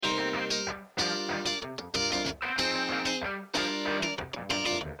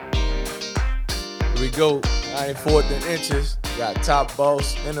we go. 94th and inches. Got Top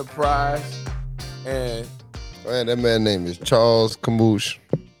Boss Enterprise. And man, that man's name is Charles Camouche.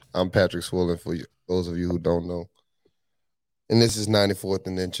 I'm Patrick Swollen for you, those of you who don't know. And this is 94th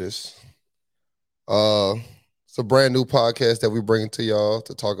and inches. It's a brand new podcast that we bring to y'all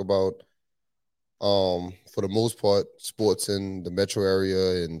to talk about, for the most part, sports in the metro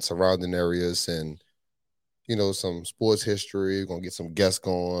area and surrounding areas, and some sports history. We're gonna get some guests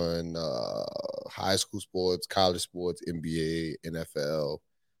going, high school sports, college sports, NBA, NFL,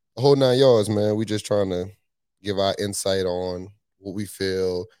 the whole 9 yards, man. We just trying to give our insight on what we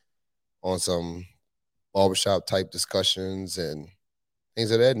feel on some barbershop type discussions and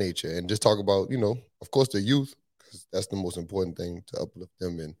things of that nature, and just talk about, of course, the youth, because that's the most important thing, to uplift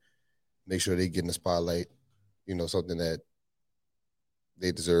them and make sure they get in the spotlight, something that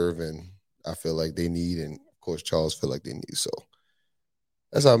they deserve and I feel like they need, and of course Charles feel like they need. So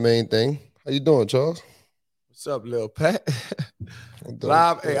that's our main thing. How you doing, Charles? what's up, Lil Pat?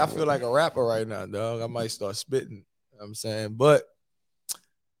 Live. Hey, I feel like a rapper right now, dog. I might start spitting. You know what I'm saying, but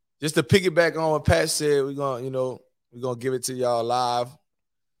just to piggyback on what Pat said, we're gonna give it to y'all live,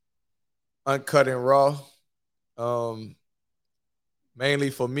 uncut and raw. Mainly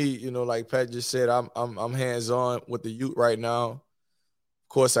for me, like Pat just said, I'm hands-on with the youth right now. Of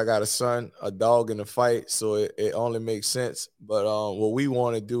course, I got a son, a dog in the fight, so it only makes sense. But what we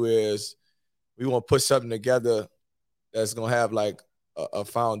want to do is we want to put something together that's gonna have like a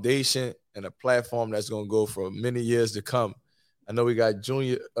foundation and a platform that's gonna go for many years to come. I know we got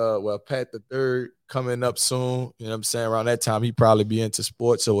Junior, Pat the Third coming up soon. You know what I'm saying? Around that time, he probably be into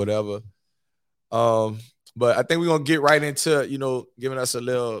sports or whatever. But I think we're gonna get right into, giving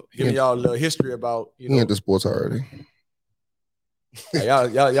y'all a little history about, into sports already.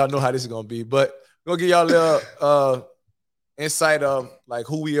 y'all know how this is gonna be. But we're gonna give y'all a little insight of like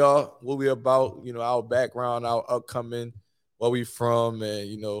who we are, what we about, our background, our upcoming, where we from,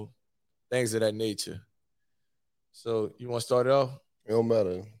 and things of that nature. So you want to start it off? It don't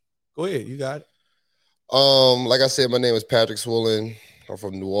matter. Go ahead, you got it. Like I said, my name is Patrick Swollen. I'm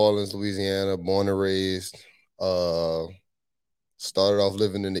from New Orleans, Louisiana, born and raised. Started off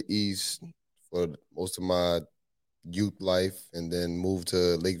living in the East for most of my youth life, and then moved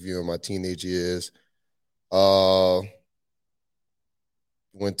to Lakeview in my teenage years.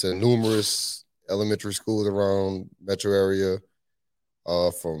 Went to numerous elementary schools around metro area,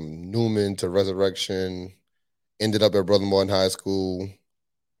 from Newman to Resurrection. Ended up at Brother Martin High School.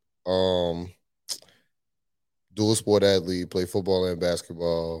 Dual sport athlete, played football and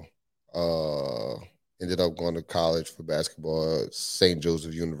basketball. Ended up going to college for basketball at St.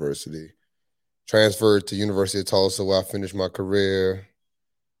 Joseph University. Transferred to University of Tulsa, where I finished my career.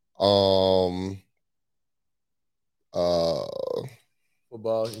 Football,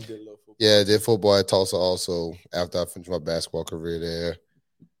 you did a little football. Yeah, I did football at Tulsa also after I finished my basketball career there.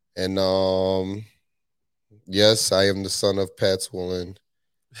 And yes, I am the son of Pat Swollen.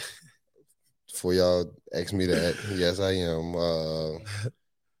 Before y'all ask me that, yes, I am. I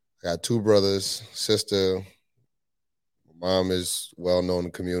got two brothers, sister. My mom is well known in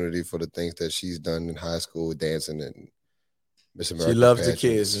the community for the things that she's done in high school, dancing and Miss America. She loves pageants. the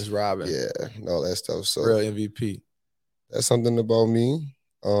kids, Miss Robin. Yeah, and all that stuff. So real MVP. That's something about me.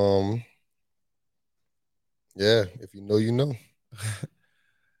 Yeah, if you know, you know.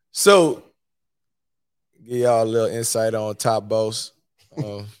 So, give y'all a little insight on Top Boss.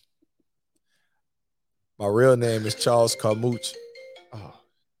 My real name is Charles Camouche. Oh,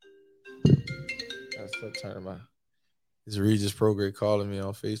 that's the turn my. Is Regis Prograde calling me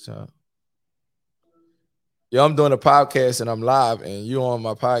on FaceTime? Yo, I'm doing a podcast and I'm live, and you on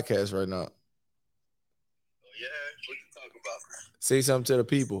my podcast right now. Oh, yeah, what you talking about? Say something to the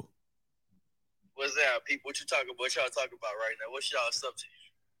people. What's that, people? What you talking about? What y'all talking about right now? What's y'all subject?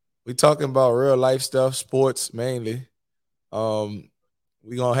 We talking about real life stuff, sports mainly.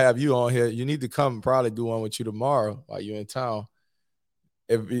 We gonna have you on here. You need to come and probably do one with you tomorrow while you're in town.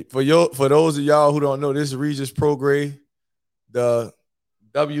 For those of y'all who don't know, this is Regis Prograde, the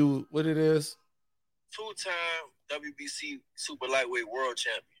what it is? Two-time WBC super lightweight world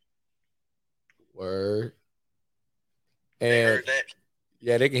champion. Word. And they heard that?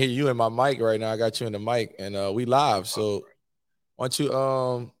 Yeah, they can hear you in my mic right now. I got you in the mic, and we live. So why don't you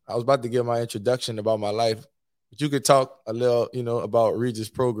I was about to give my introduction about my life, but you could talk a little, about Regis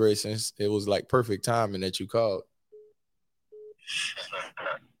Prograde, since it was like perfect timing that you called.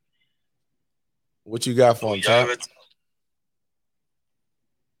 What you got for him, Tom?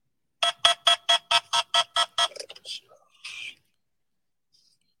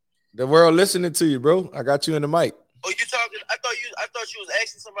 The world listening to you, bro. I got you in the mic. Oh, you talking? I thought you was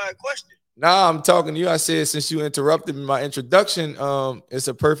asking somebody a question. Nah, I'm talking to you. I said since you interrupted my introduction, it's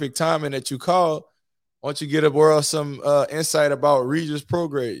a perfect timing that you called. Why don't you get a world some insight about Regis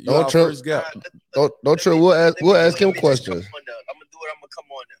Prograde? You our first guy. Don't trip. We'll ask him questions. I'm gonna do it. I'm gonna come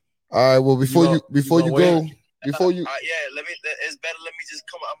on now. All right. Well, before you go, yeah, let me. It's better. Let me just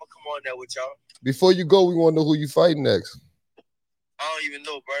come. I'm gonna come on there with y'all. Before you go, we want to know who you fighting next. I don't even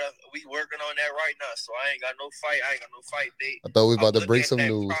know, brother. We working on that right now, so I ain't got no fight. I ain't got no fight date. I thought we was about to break some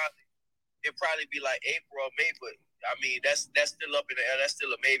news. It'll probably be like April or May, but I mean that's still up in the air. That's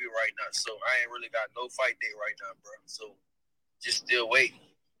still a maybe right now. So I ain't really got no fight date right now, bro. So just still wait.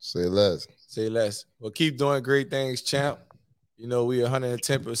 Say less. Say less. Well, keep doing great things, champ. You know, we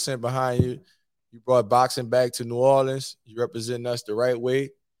 110% behind you. You brought boxing back to New Orleans. You represent us the right way.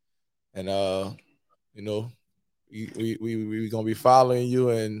 And you know, we gonna be following you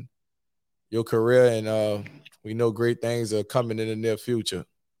and your career, and we know great things are coming in the near future.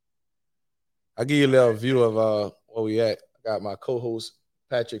 I'll give you a little view of where we at. I got my co-host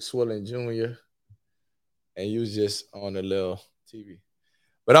Patrick Swilling Jr. and you was just on the little TV.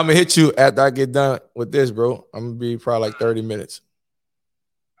 But I'm gonna hit you after I get done with this, bro. I'm gonna be probably like 30 minutes.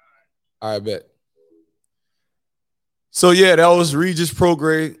 All right, bet. So yeah, that was Regis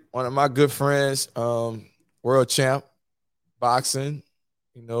Prograde, one of my good friends, world champ, boxing.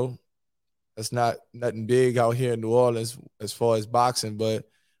 You know, that's not nothing big out here in New Orleans as far as boxing, but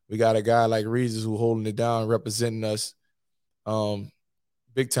we got a guy like Regis who holding it down, representing us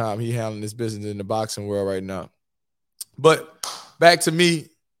big time. He handling this business in the boxing world right now. But back to me.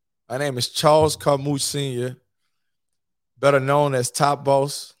 My name is Charles Carmouche Sr., better known as Top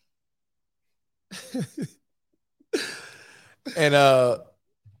Boss. And a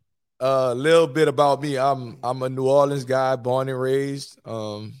little bit about me. I'm a New Orleans guy, born and raised.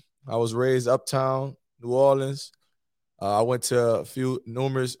 I was raised uptown New Orleans. I went to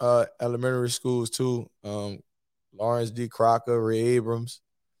numerous elementary schools too. Lawrence D. Crocker, Ray Abrams.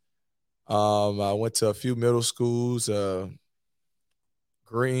 I went to a few middle schools,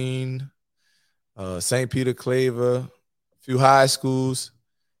 Green, St. Peter Claver, a few high schools,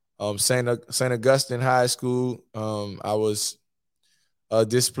 St. Augustine High School. I was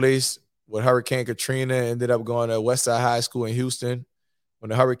displaced with Hurricane Katrina, ended up going to Westside High School in Houston. When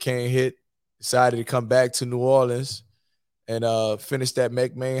the hurricane hit, decided to come back to New Orleans and finished at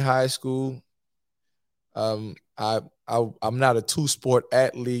McMain High School. I'm not a two-sport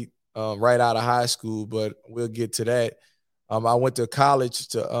athlete right out of high school, but we'll get to that. I went to college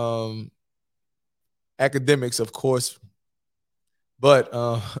to academics, of course, but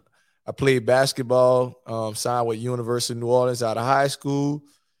I played basketball, signed with University of New Orleans out of high school.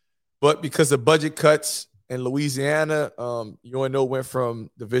 But because of budget cuts in Louisiana, UNO went from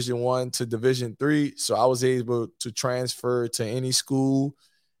Division I to Division III, so I was able to transfer to any school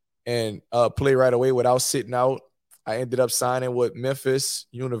and play right away without sitting out. I ended up signing with Memphis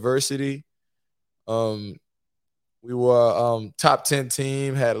University. We were top 10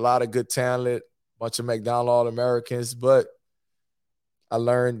 team, had a lot of good talent, bunch of McDonald All-Americans, but I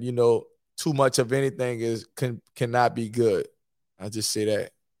learned, too much of anything cannot be good. I just say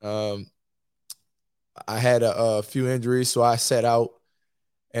that. I had a few injuries, so I sat out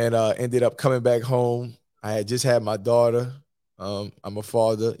and ended up coming back home. I had just had my daughter. I'm a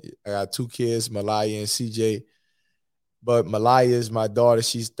father. I got 2 kids, Malaya and CJ. But Malaya is my daughter.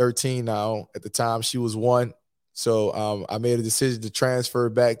 She's 13 now. At the time, she was 1. So I made a decision to transfer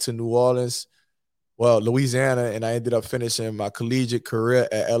back to New Orleans, Louisiana, and I ended up finishing my collegiate career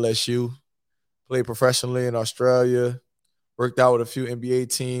at LSU. Played professionally in Australia, worked out with a few NBA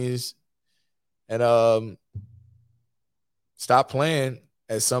teams, and stopped playing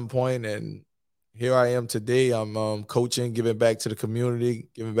at some point. And here I am today. I'm coaching, giving back to the community,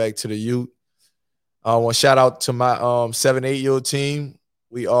 giving back to the youth. I want to shout out to my 7-8-year-old team.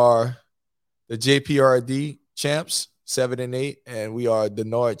 We are the JPRD champs, 7-8, and we are the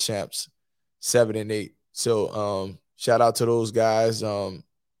Nord champs, 7-8. So shout out to those guys.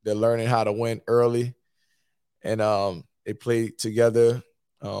 They're learning how to win early, and they play together,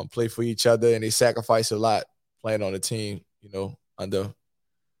 play for each other, and they sacrifice a lot playing on the team, under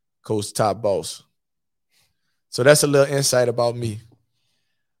Coach Top Boss. So that's a little insight about me.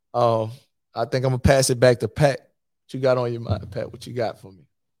 I think I'm gonna pass it back to Pat. What you got on your mind, Pat? What you got for me?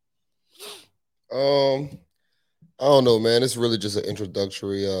 I don't know, man. It's really just an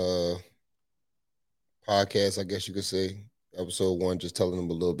introductory podcast, I guess you could say. Episode 1, just telling them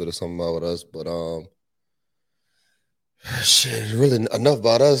a little bit of something about us. But shit, really enough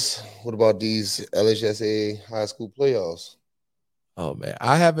about us. What about these LHSA high school playoffs? Oh man,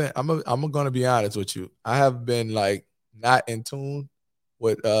 I haven't. I'm gonna be honest with you. I have been like not in tune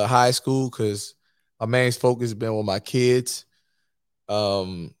with high school because my main focus has been with my kids.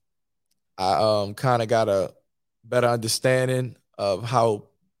 I kind of got a better understanding of how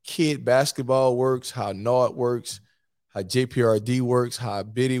kid basketball works, how NORD works, how JPRD works, how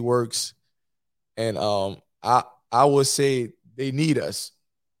Biddy works, and I would say they need us.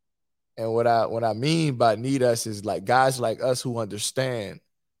 And what I mean by need us is like guys like us who understand,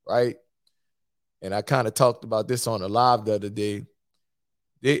 right? And I kind of talked about this on the live the other day.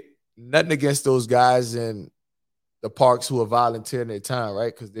 They nothing against those guys in the parks who are volunteering their time,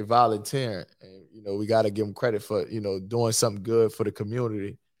 right? Because they're volunteering, and we got to give them credit for doing something good for the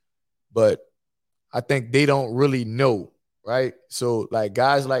community. But I think they don't really know, right? So like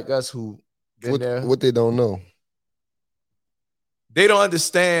guys like us who been there, what they don't know, they don't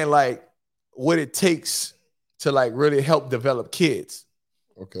understand like what it takes to like really help develop kids.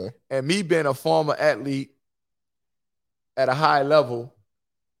 Okay. And me being a former athlete at a high level,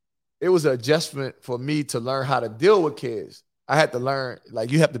 it was an adjustment for me to learn how to deal with kids. I had to learn,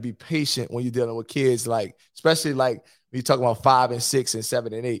 like, you have to be patient when you're dealing with kids, like, especially like when you talk about 5 and 6 and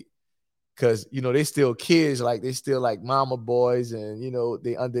 7 and 8. Cause they still kids, like they still like mama boys, and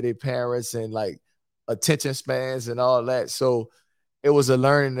they under their parents and like attention spans and all that. So it was a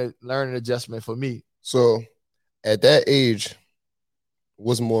learning adjustment for me. So at that age,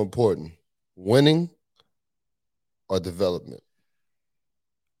 what's more important, winning or development?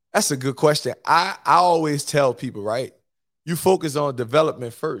 That's a good question. I always tell people, right? You focus on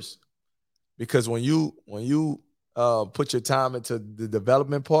development first, because when you put your time into the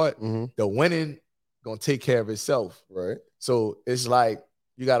development part, the winning gonna take care of itself. Right. So it's like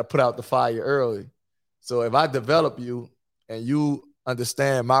you got to put out the fire early. So if I develop you and you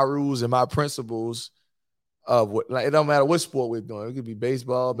understand my rules and my principles of what, like, it don't matter what sport we're doing. It could be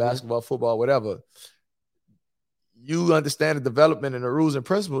baseball, basketball, football, whatever. You understand the development and the rules and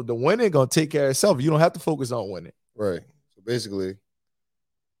principles, the winning gonna take care of itself. You don't have to focus on winning. Right. So basically,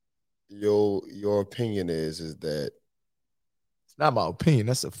 your opinion is that it's not my opinion.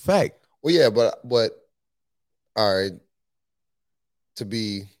 That's a fact. Well, yeah, but all right. To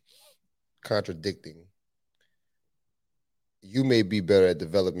be contradicting, you may be better at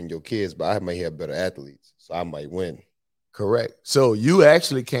developing your kids, but I might have better athletes, so I might win. Correct. So you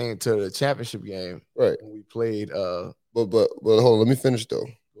actually came to the championship game, right? When we played. But hold on, let me finish though.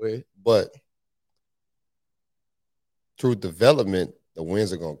 Go ahead. But through development, the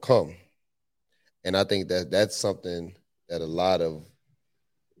wins are gonna come, and I think that's something that a lot of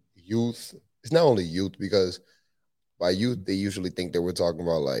youth. It's not only youth, because by youth they usually think that we're talking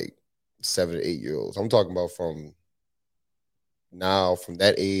about like 7 to 8 year olds. I'm talking about from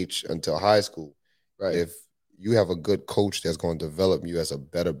that age until high school. Right. If you have a good coach that's going to develop you as a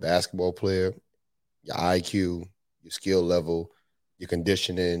better basketball player, your IQ, your skill level, your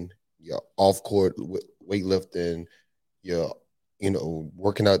conditioning, your off-court weightlifting, your,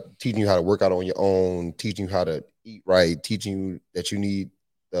 working out, teaching you how to work out on your own, teaching you how to eat right, teaching you that you need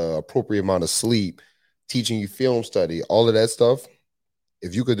the appropriate amount of sleep, teaching you film study, all of that stuff.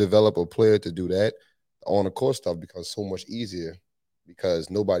 If you could develop a player to do that, the on-the-court stuff becomes so much easier because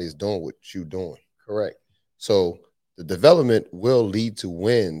nobody's doing what you're doing. Correct. So the development will lead to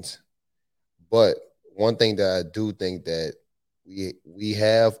wins. But one thing that I do think that we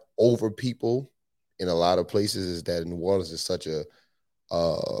have over people in a lot of places is that New Orleans is such a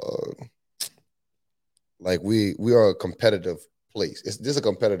like we are a competitive place. This is a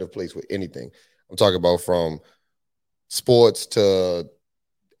competitive place with anything. I'm talking about from sports to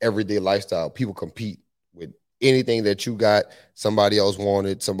everyday lifestyle. People compete with anything that you got. Somebody else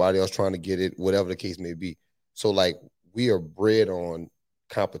wanted, somebody else trying to get it, whatever the case may be. So like we are bred on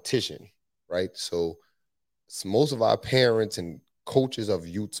competition, right? So most of our parents and coaches of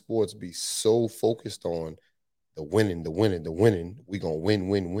youth sports be so focused on the winning. We gonna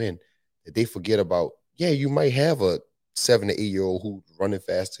win, that they forget about, yeah, you might have a 7 to 8 year old who's running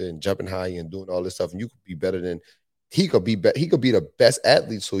faster and jumping higher and doing all this stuff, and you could be better than he could be the best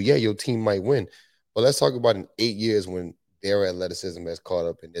athlete. So yeah, your team might win. But let's talk about in 8 years when their athleticism has caught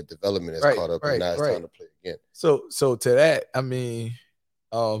up and their development has caught up, and now it's time to play again. So to that, I mean,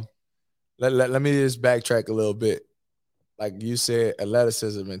 let me just backtrack a little bit. Like you said,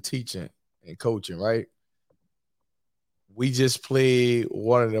 athleticism and teaching and coaching, right? We just played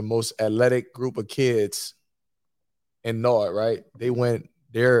one of the most athletic group of kids in NORD, right?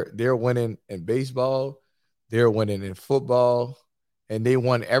 They're winning in baseball, they're winning in football, and they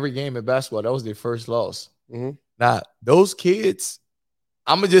won every game in basketball. That was their first loss. Mm-hmm. Now, those kids,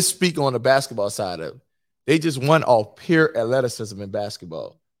 I'm going to just speak on the basketball side of it. They just won off pure athleticism in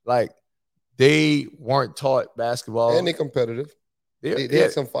basketball. Like, they weren't taught basketball. And they're competitive. They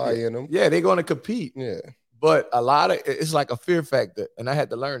had some fire in them. Yeah, they're going to compete. Yeah. But a lot of it's like a fear factor. And I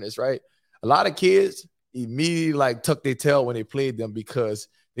had to learn this, right? A lot of kids immediately like tuck their tail when they played them because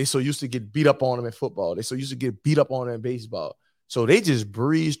they so used to get beat up on them in football. They so used to get beat up on them in baseball. So they just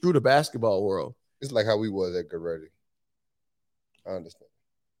breeze through the basketball world. It's like how we was at Goretti. I understand.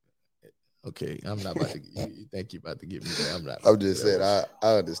 Okay, I'm not about to. You think you're about to give me that? I'm not. I'm just saying. I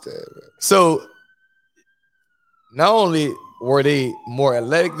understand. Man. So not only were they more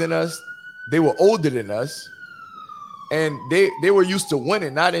athletic than us, they were older than us, and they were used to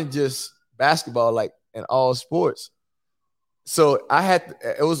winning, not in just basketball, like in all sports. So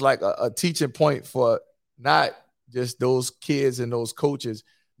it was like a teaching point for not just those kids and those coaches,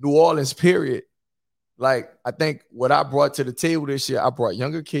 New Orleans, period. Like, I think what I brought to the table this year, I brought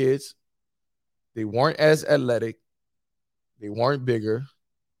younger kids. They weren't as athletic. They weren't bigger,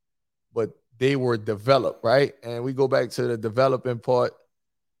 but they were developed, right? And we go back to the developing part,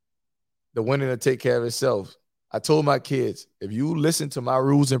 the winning to take care of itself. I told my kids, if you listen to my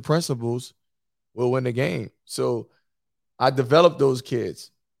rules and principles, we'll win the game. So I developed those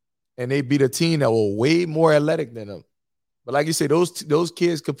kids, and they beat a team that were way more athletic than them. But like you say, those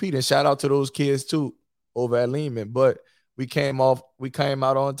kids compete, and shout out to those kids too over at Lehman. But we came out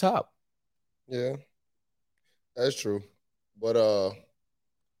on top. Yeah, that's true. But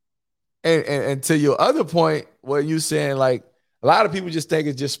and to your other point, what you saying, like a lot of people just think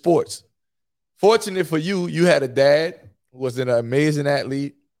it's just sports. Fortunate for you, you had a dad who was an amazing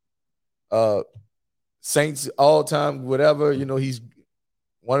athlete, Saints all time, whatever. You know, he's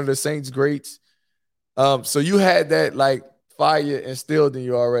one of the Saints greats. So you had that like fire instilled in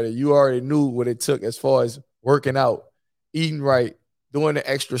you already. You already knew what it took as far as working out, eating right, doing the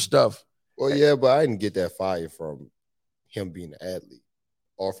extra stuff. Well, yeah, but I didn't get that fire from him being an athlete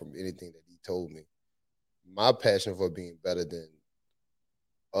or from anything that he told me. My passion for being better than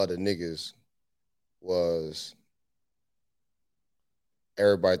other niggas was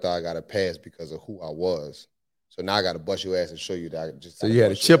everybody thought I got a pass because of who I was. So now I got to bust your ass and show you that I just. So you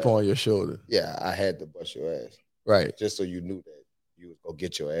had a chip on your shoulder. Yeah, I had to bust your ass. Right. Just so you knew that you was going to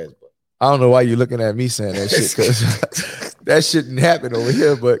get your ass busted. I don't know why you're looking at me saying that shit, because that shouldn't happen over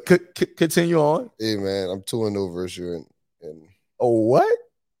here, but continue on. Hey, man, I'm 2-0 versus you. And oh, what?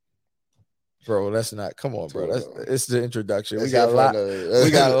 Bro, that's not. Come on, bro. It's the introduction. We got a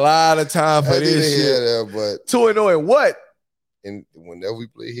lot of time for this shit. That, but 2-0 and what? And whenever we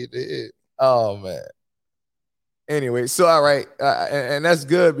play hit the head. Oh, man. Anyway, so all right, and that's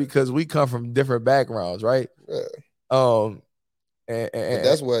good because we come from different backgrounds, right? Yeah. And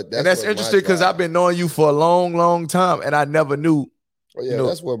that's interesting because I've been knowing you for a long, long time, and I never knew. Well, yeah,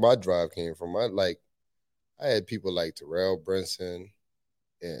 that's where my drive came from. I had people like Terrell Brinson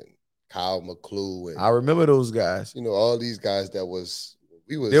and Kyle McClue, and I remember those guys. You know, all these guys they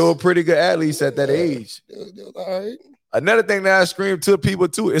were pretty good athletes at that age. They were all right. Another thing that I scream to people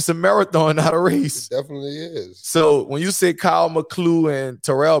too, it's a marathon, not a race. It definitely is. So when you say Kyle McClue and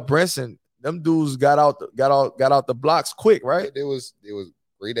Terrell Brinson, them dudes got out the blocks quick, right? They was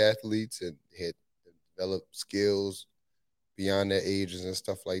great athletes and had developed skills beyond their ages and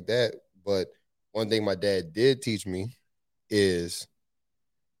stuff like that. But one thing my dad did teach me is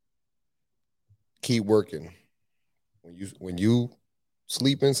keep working. When you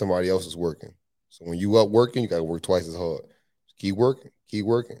sleeping, somebody else is working. So when you up working, you got to work twice as hard. Keep working.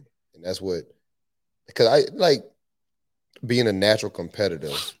 And that's what, because I like being a natural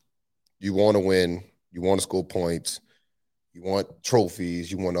competitor. You want to win. You want to score points. You want trophies.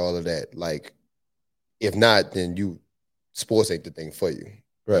 You want all of that. Like, if not, then sports ain't the thing for you.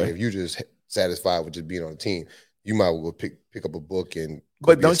 Right. Like, if you're just satisfied with just being on a team, you might well pick up a book and.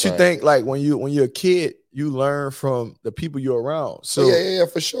 But don't you think, like, when you're a kid, you learn from the people you're around? So yeah,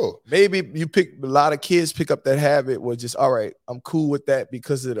 for sure. Maybe a lot of kids pick up that habit where just, all right, I'm cool with that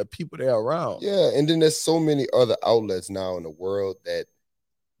because of the people they're around. Yeah, and then there's so many other outlets now in the world that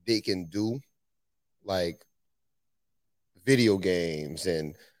they can do, like video games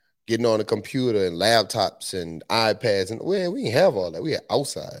and getting on a computer and laptops and iPads, and we didn't have all that. We had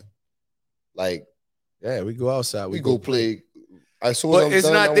outside. Like, yeah, we go outside. We go play. But it's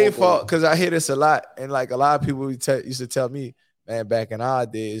not their fault, because I hear this a lot, and like a lot of people used to tell me, man, back in our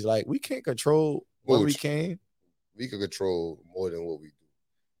days, like, we can't control what we can. We can control more than what we do.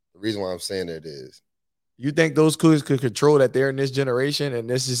 The reason why I'm saying that is, you think those kids could control that they're in this generation and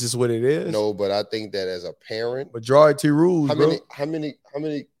this is just what it is? No, but I think that as a parent, majority rules. How many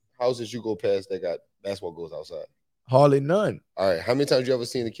houses you go past that got basketball goes outside? Hardly none. All right, how many times you ever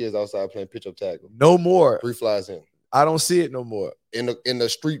seen the kids outside playing pitch up tackle? No more. 3 flies in. I don't see it no more. In the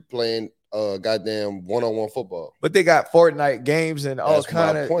street playing goddamn one-on-one football. But they got Fortnite games and all That's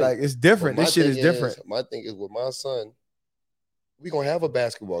kind my of point. like it's different. But my This shit is thing different. My thing is with my son, we gonna have a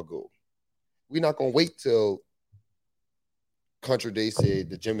basketball goal. We're not gonna wait till Country Day said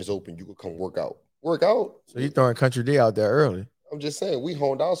the gym is open. You can come work out. Work out. So you throwing Country Day out there early. I'm just saying we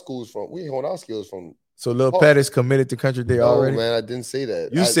honed our skills from. So Lil Pat is committed to Country Day already. No, man, I didn't say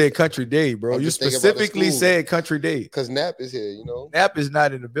that. You said Country Day, bro. You specifically said Country Day because Nap is here. You know, Nap is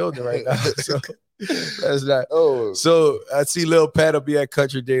not in the building right now, so that's not. Oh, so I see Lil Pat will be at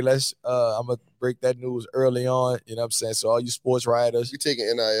Country Day. I'm gonna break that news early on. You know what I'm saying? So all you sports writers, we taking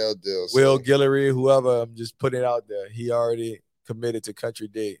NIL deals. Will Guillory, whoever, I'm just putting it out there. He already committed to Country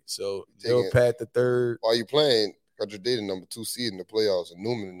Day. So Lil Pat the third. While you playing Country Day, the number 2 seed in the playoffs, and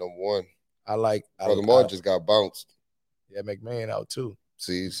Newman the number 1. Brother Martin just got bounced. Yeah, McMahon out too.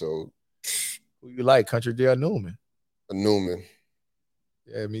 See, so who you like, Country Day or Newman? Newman.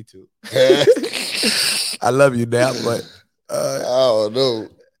 Yeah, me too. I love you now, but I don't know.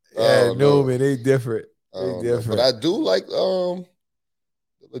 Yeah, Newman, they different. They different. But I do like the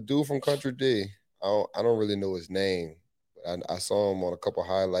dude from Country Day. I don't really know his name. But I saw him on a couple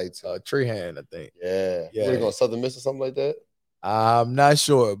highlights. Treehand, I think. Yeah. What, he going Southern Miss or something like that? I'm not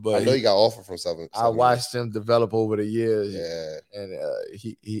sure, but I know he got offered from Southern. I watched him develop over the years. Yeah, and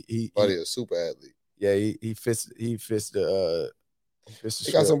he buddy, a super athlete. Yeah, he fits the.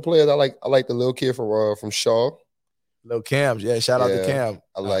 He got some players I like. I like the little kid from Shaw. Little Cams, yeah. Shout out to Cam.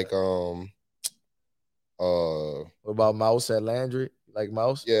 I like What about Mouse at Landry? You like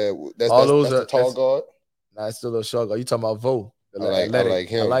Mouse? Yeah, that's the tall guard. Nah, it's still a little short guard. You talking about Vo? I like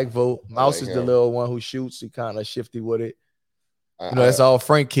him. I like Vo. Mouse is the little one who shoots. He kind of shifty with it. You know, that's all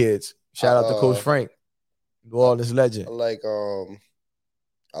Frank kids. Shout out to Coach Frank, New Orleans legend. I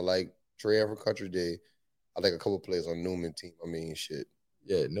like Trey from Country Day. I like a couple players on Newman team. I mean, shit.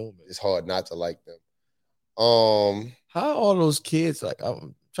 Yeah, Newman. It's hard not to like them. How all those kids like?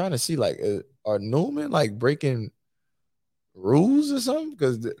 I'm trying to see like, are Newman like breaking rules or something?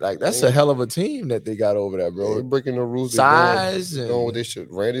 Because like that's a hell of a team that they got over there, bro. They're breaking the rules. Size and doing what they should.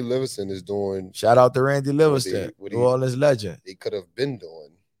 Randy Livingston is doing. Shout out to Randy Livingston, New Orleans legend. They could have been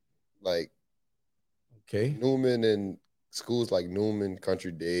doing like Newman and schools like Newman,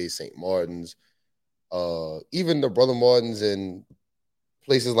 Country Day, St. Martin's, even the Brother Martins and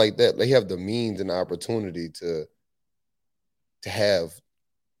places like that. They have the means and the opportunity to have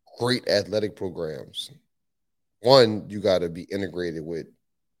great athletic programs. One, you got to be integrated with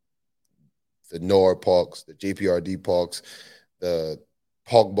the NORD parks, the JPRD parks, the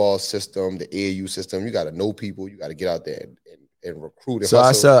park ball system, the AAU system. You got to know people. You got to get out there and recruit. So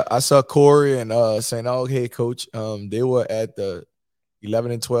I saw Corey and St. Aug head coach. They were at the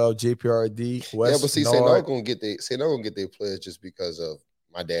 11 and 12 JPRD. West, yeah, but see, St. Aug gonna get their players just because of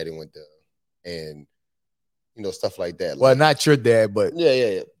my daddy went there and stuff like that. Well, not your dad, but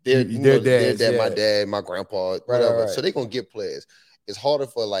yeah. Their dad, yeah. my dad, my grandpa, whatever. Right. So they're gonna get players. It's harder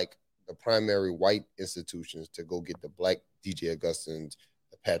for like the primary white institutions to go get the black DJ Augustins,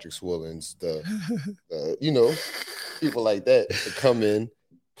 the Patrick Swillens, the people like that to come in,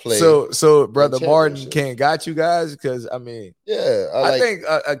 play. So Brother Martin got you guys because I mean, yeah, I think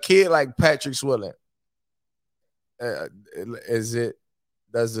a kid like Patrick Swillen,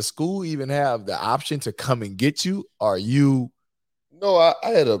 does the school even have the option to come and get you? Are you? No, I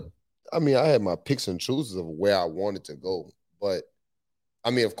had my picks and chooses of where I wanted to go, but I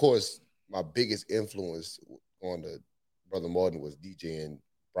mean, of course, my biggest influence on the Brother Martin was DJ and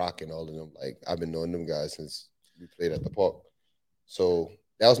Brock and all of them. Like I've been knowing them guys since we played at the park, so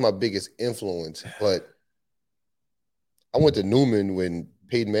that was my biggest influence. But I went to Newman when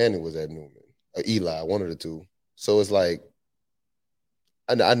Peyton Manning was at Newman, or Eli, one of the two. So it's like.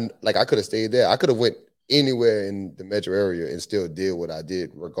 I could have stayed there. I could have went anywhere in the metro area and still did what I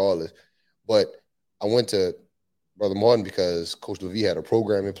did regardless. But I went to Brother Martin because Coach Levy had a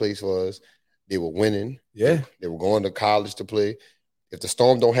program in place for us. They were winning. Yeah. They were going to college to play. If the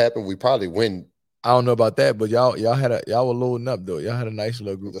storm don't happen, we probably win. I don't know about that, but y'all were loading up though. Y'all had a nice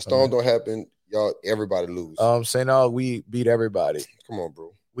little group. If the storm don't happen, everybody lose. St. Aug, we beat everybody. Come on,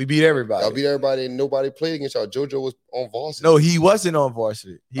 bro. We beat everybody. Y'all beat everybody and nobody played against y'all. JoJo was on varsity. No, he wasn't on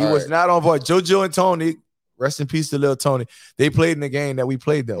varsity. He was not on varsity. JoJo and Tony, rest in peace to little Tony. They played in the game that we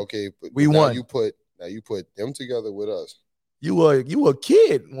played them. Okay, but we won. You put them together with us. You were a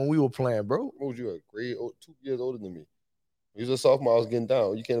kid when we were playing, bro. What was you, a grade 2 years older than me? You was a sophomore. I was getting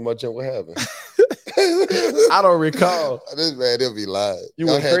down. You came to my gym. What happened? I don't recall. This man, they'll be lying. You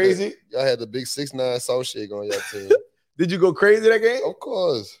went crazy? Y'all had the big 6'9" South Shake on your team. Did you go crazy that game? Of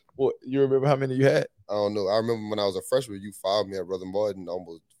course. What, you remember how many you had? I don't know. I remember when I was a freshman, you fouled me at Brother Martin,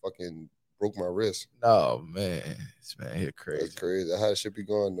 almost fucking broke my wrist. Oh man, this man here That's crazy. crazy. That's how it should be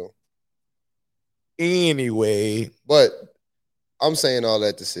going though. Anyway, But I'm saying all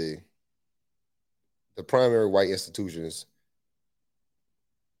that to say the primary white institutions,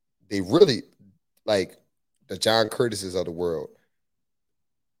 they really like the John Curtises of the world.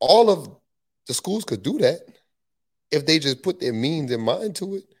 All of the schools could do that if they just put their means and mind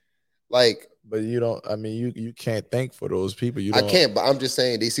to it. Like, but you don't. I mean, you can't think for those people. You I don't. can't, but I'm just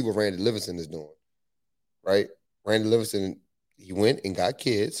saying they see what Randy Livingston is doing, right? Randy Livingston, he went and got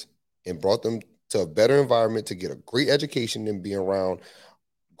kids and brought them to a better environment to get a great education and be around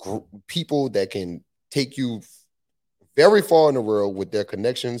people that can take you very far in the world with their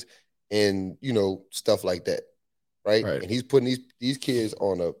connections and, you know, stuff like that, right? And he's putting these kids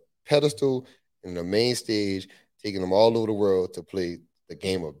on a pedestal in the main stage, taking them all over the world to play the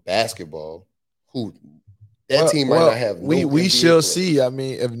game of basketball. Who that team might not have. No we shall see. I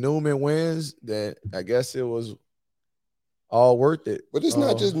mean, if Newman wins, then I guess it was all worth it. But it's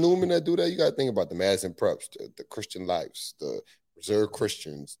not just Newman that do that. You got to think about the Madison Preps, the Christian Lives, the Reserve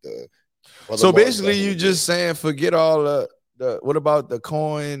Christians, the. So basically, you just saying forget all the. What about the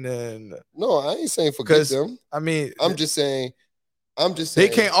coin and? No, I ain't saying forget them. I mean, I'm just saying they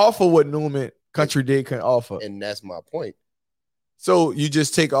can't offer what Newman Country Day can offer, and that's my point. So you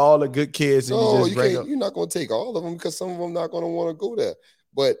just take all the good kids and you just bring them. You're not going to take all of them because some of them not going to want to go there.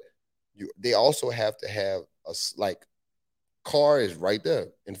 But they also have to have a car is right there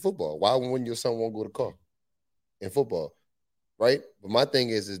in football. Why wouldn't your son want to go to car in football, right? But my thing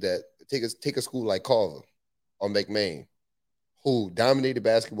is that take a school like Carver or McMain, who dominated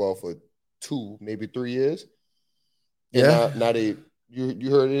basketball for 2, maybe 3 years. And now they you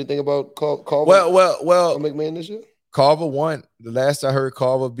heard anything about Carver? Well, McMain this year. Carver won. The last I heard,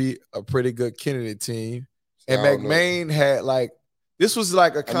 Carver beat a pretty good Kennedy team. And McMain had this was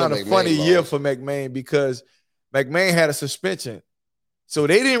like a kind of funny year for McMain because McMain had a suspension. So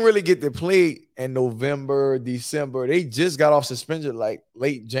they didn't really get to play in November, December. They just got off suspension like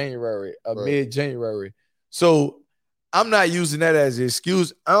late January, mid-January. So I'm not using that as an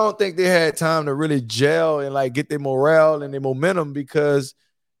excuse. I don't think they had time to really gel and get their morale and their momentum because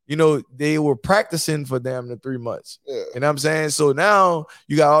they were practicing for damn the 3 months. Yeah. You know what I'm saying? So now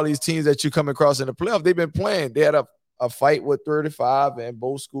you got all these teams that you come across in the playoff. They've been playing. They had a fight with 35 and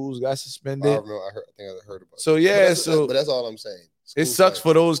both schools got suspended. I think I heard about so, that. But that's all I'm saying. It sucks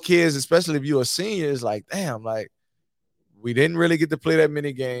for those kids, especially if you're a senior. It's like, damn, we didn't really get to play that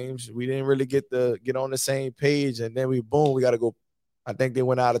many games. We didn't really get to get on the same page. And then we got to go. I think they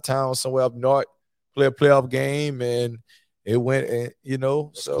went out of town somewhere up north, play a playoff game, and it went,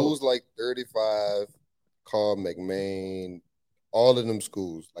 so schools like 35, Carl McMain, all of them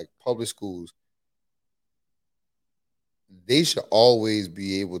schools, like public schools, they should always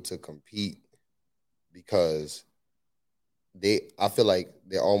be able to compete because I feel like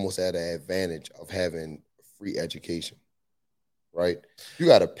they're almost at an advantage of having free education, right? You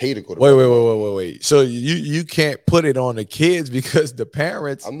got to pay to go to. Wait. So you can't put it on the kids because the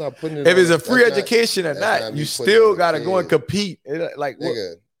parents. I'm not putting it. If it's a free education or not, you still got to go and compete.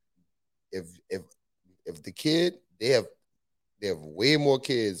 Nigga, if the kid they have way more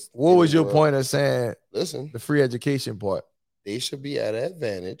kids. What was your point of saying? Listen, the free education part. They should be at an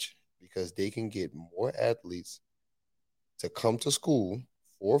advantage because they can get more athletes to come to school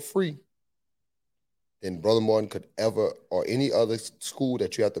for free than Brother Martin could ever, or any other school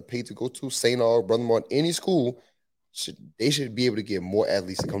that you have to pay to go to, St. Aug, Brother Martin, any school, they should be able to get more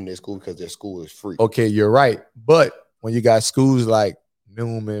athletes to come to their school because their school is free. Okay, you're right. But when you got schools like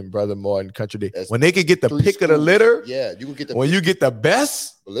Newman, Brother Martin, Country Day, when they could get the pick schools of the litter, you can get the when you get the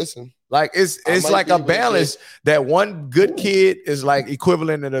best. But listen, it's like a balance that one good kid is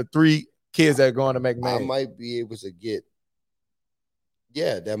equivalent to the 3 kids that are going to McMain. I might be able to get.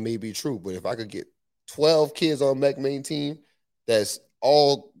 Yeah, that may be true. But if I could get 12 kids on McMain team, that's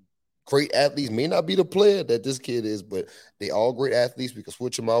all great athletes. May not be the player that this kid is, but they all great athletes. We could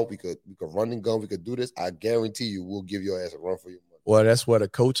switch them out. We could run and gun. We could do this. I guarantee you, we'll give your ass a run for your money. Well, that's where the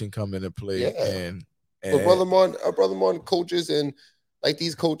coaching come into play. Yeah. And but Brother Martin coaches and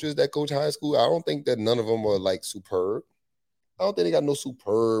these coaches that coach high school, I don't think that none of them are superb. I don't think they got no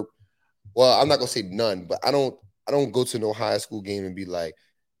superb. Well, I'm not gonna say none, but I don't go to no high school game and be like,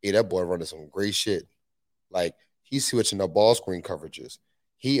 hey, that boy running some great shit. He's switching up ball screen coverages.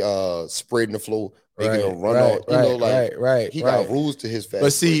 He spreading the flow, making a run on. Right. He got rules to his fast.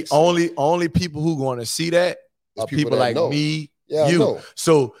 But see, only people who going to see that are people like me, you.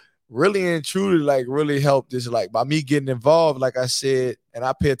 So really and truly, really help this, by me getting involved, like I said, and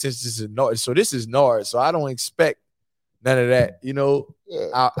I pay attention to North. So this is North. So I don't expect none of that,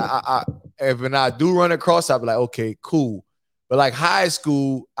 Yeah. when I do run across, I'll be like, okay, cool. But like high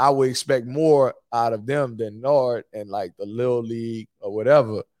school, I would expect more out of them than Nord and like the Little League or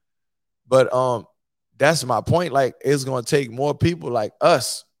whatever. But that's my point. Like, it's gonna take more people like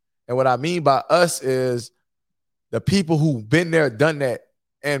us. And what I mean by us is the people who've been there, done that,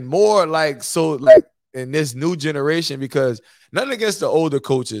 and more like so like in this new generation, because nothing against the older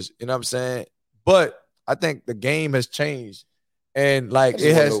coaches, you know what I'm saying? But I think the game has changed. And like I just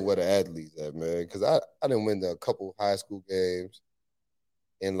it want to has know where the athletes at, man. Because I didn't win a couple high school games,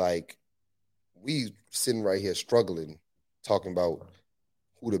 and like we sitting right here struggling, talking about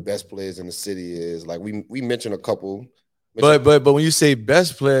who the best players in the city is. Like we mentioned a couple. But when you say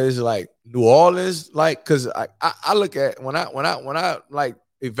best players, like New Orleans, like because I look at when I like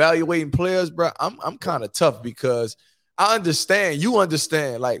evaluating players, bro, I'm kind of tough because I understand you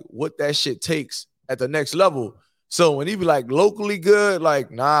understand like what that shit takes at the next level. So when he be like locally good,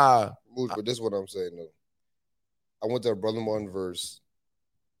 like nah. But this is what I'm saying though. I went to a Brother Martin verse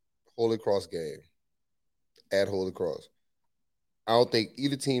Holy Cross game at Holy Cross. I don't think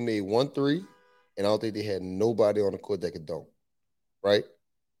either team made 1-3, and I don't think they had nobody on the court that could dunk. Right?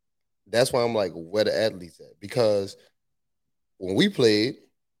 That's why I'm like, where the athletes at? Because when we played,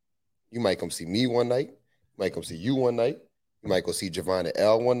 you might come see me one night, you might come see you one night, you might go see Javon and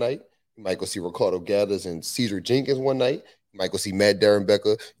L one night, you might go see Ricardo Gathers and Cedric Jenkins one night, you might go see Matt Darren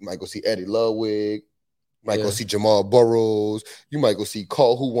Becker, you might go see Eddie Ludwig, you might go see Jamal Burrows, you might go see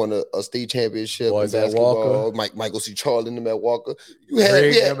Carl, who won a state championship in basketball, might go see Charlie and Matt Walker. You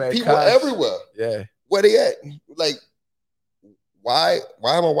had people everywhere. Yeah. Where they at? Like, why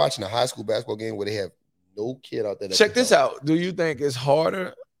am I watching a high school basketball game where they have no kid out there? Check this out. Do you think it's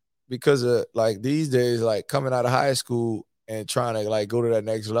harder because of like these days, like coming out of high school and trying to like go to that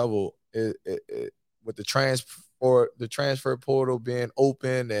next level with the transfer portal being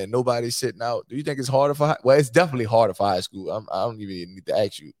open and nobody sitting out? Do you think it's harder for well, it's definitely harder for high school. I don't even need to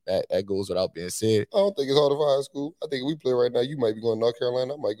ask you. That goes without being said. I don't think it's harder for high school. I think if we play right now, you might be going to North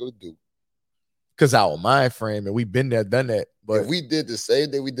Carolina. I might go to Duke. Because our mind frame, and we've been there, done that. But if we did the same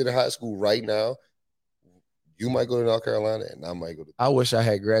thing we did in high school right now, you might go to North Carolina and I might go to Duke. I wish I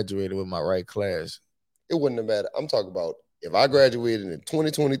had graduated with my right class. It wouldn't have mattered. I'm talking about if I graduated in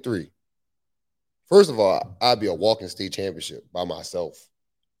 2023, first of all, I'd be a walking state championship by myself.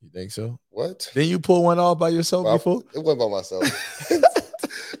 You think so? What? Didn't you pull one off by yourself before? It wasn't by myself.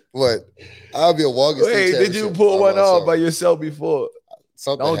 But I'll be a walking state championship. Did you pull one off by yourself before?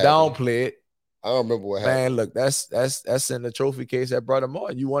 Something Don't happened. downplay it. I don't remember what happened. Man, look, that's in the trophy case at Brother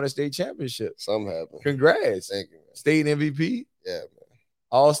Martin. You won a state championship. Something happened. Congrats. Thank you, man. State MVP? Yeah, man.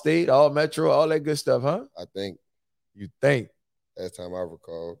 All state, all metro, all that good stuff, huh? I think. You think? Last time I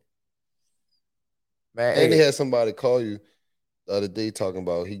recall. Man, and they had somebody call you the other day talking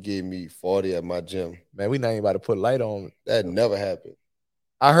about he gave me 40 at my gym. Man, we not even about to put light on. That never happened.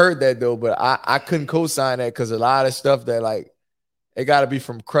 I heard that though, but I couldn't co-sign that because a lot of stuff that like it got to be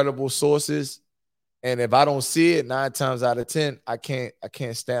from credible sources. And if I don't see it 9 times out of 10, I can't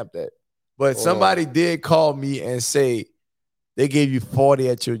stamp that. But somebody did call me and say they gave you 40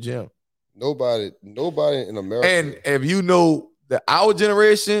 at your gym. Nobody in America. And if you know our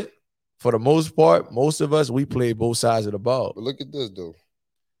generation, for the most part, most of us, we play both sides of the ball. But look at this though.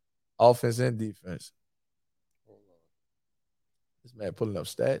 Offense and defense. Hold on. This man pulling up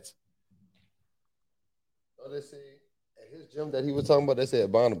stats. Oh, they say at his gym that he was talking about, they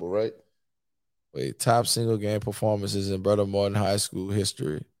said Bonneville, right? Wait, top single game performances in Brother Martin High School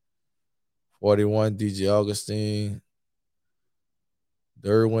history. 41, DJ Augustine.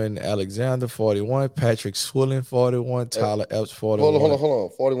 Derwin Alexander, 41. Patrick Swilling, 41. Tyler Epps, 41.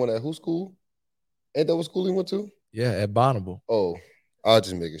 Hold on. 41 at whose school? Ain't that what school he went to? Yeah, at Bonneville. Oh, I'll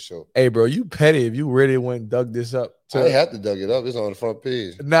just make sure. Hey, bro, you petty if you really went and dug this up. I ain't have to dug it up. It's on the front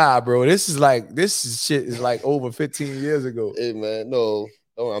page. Nah, bro, this shit is like over 15 years ago. Hey, man, no,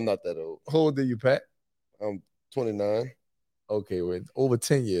 I'm not that old. How old are you, Pat? I'm 29. Okay, well, over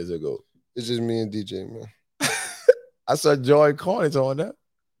 10 years ago. It's just me and DJ, man. I saw Joy Cornish on that.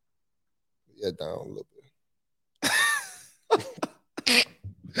 Yeah, down a little bit.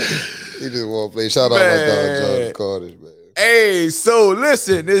 He just want to play. Shout out my dog, Joy Cornish, man. Hey, so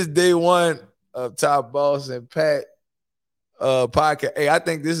listen, this is day one of Top Boss and Pat podcast. Hey, I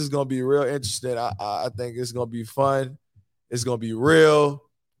think this is gonna be real interesting. I think it's gonna be fun. It's gonna be real.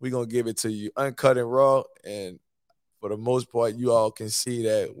 We're gonna give it to you uncut and raw. And for the most part, you all can see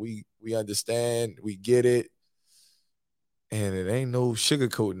that we understand, we get it. And it ain't no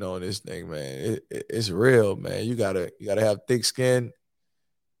sugarcoating on this thing, man. It's real, man. You gotta have thick skin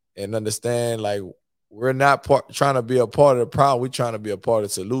and understand, like, we're not trying to be a part of the problem. We're trying to be a part of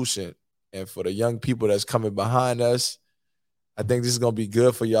the solution. and for the young people that's coming behind us, I think this is going to be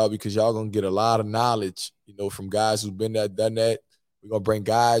good for y'all because y'all going to get a lot of knowledge, from guys who've been there, done that. We're going to bring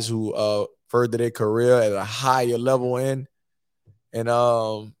guys who further their career at a higher level in. And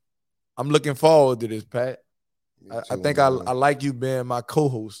I'm looking forward to this, Pat. I think I like you being my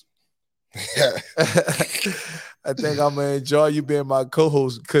co-host. I think I'm going to enjoy you being my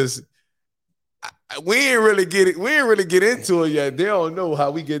co-host because we ain't really get into it yet. They don't know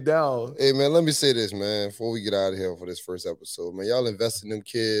how we get down. Hey, man, let me say this, man, before we get out of here for this first episode. Man, y'all invest in them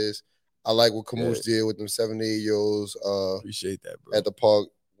kids. I like what Camus did with them 7 to 8-year-olds. Appreciate that, bro. At the park,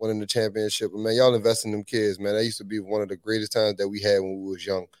 winning the championship. Man, y'all invest in them kids, man. That used to be one of the greatest times that we had when we was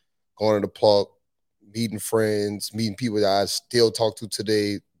young. Going to the park, meeting friends, meeting people that I still talk to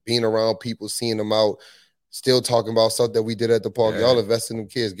today, being around people, seeing them out, still talking about stuff that we did at the park. Yeah. Y'all invest in them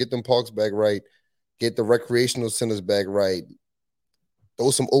kids. Get them parks back right. Get the recreational centers back right.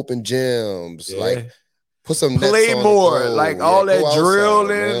 Throw some open gyms. Yeah. Like, put some nets play on more. Like, all that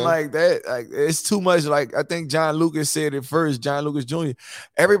drilling, like that. Like, it's too much. Like, I think John Lucas said it first, John Lucas Jr.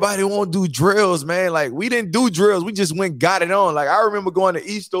 Everybody won't do drills, man. Like, we didn't do drills. We just got it on. Like, I remember going to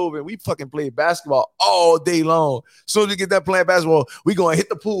Eastover and we fucking played basketball all day long. As soon as we get that playing basketball, we going to hit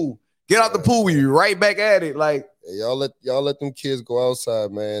the pool. Get out the pool, we right back at it. Like, y'all let them kids go outside,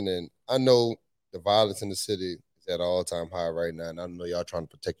 man. And I know the violence in the city is at an all-time high right now. And I know y'all trying to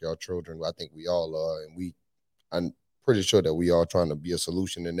protect y'all children. I think we all are. And I'm pretty sure that we all trying to be a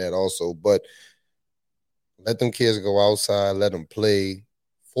solution in that also. But let them kids go outside. Let them play.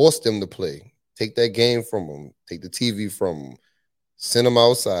 Force them to play. Take that game from them. Take the TV from them. Send them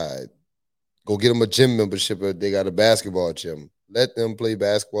outside. Go get them a gym membership if they got a basketball gym. Let them play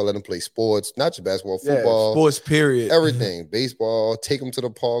basketball. Let them play sports. Not just basketball, football. Sports, period. Everything. Baseball. Take them to the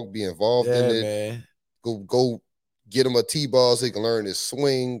park. Be involved in it. Man. Go get them a T-ball so they can learn to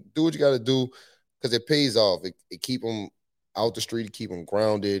swing. Do what you got to do because it pays off. It keep them out the street. It keep them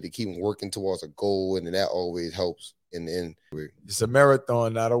grounded. It keep them working towards a goal, and that always helps in the end. It's a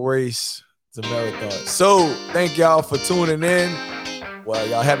marathon, not a race. It's a marathon. So thank y'all for tuning in. Well,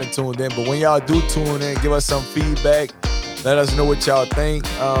 y'all haven't tuned in, but when y'all do tune in, give us some feedback. Let us know what y'all think.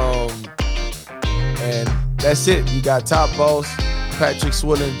 And that's it. We got Top Boss, Patrick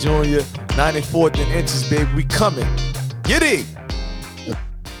Swilling Jr., 94th in inches, baby. We coming. Get it.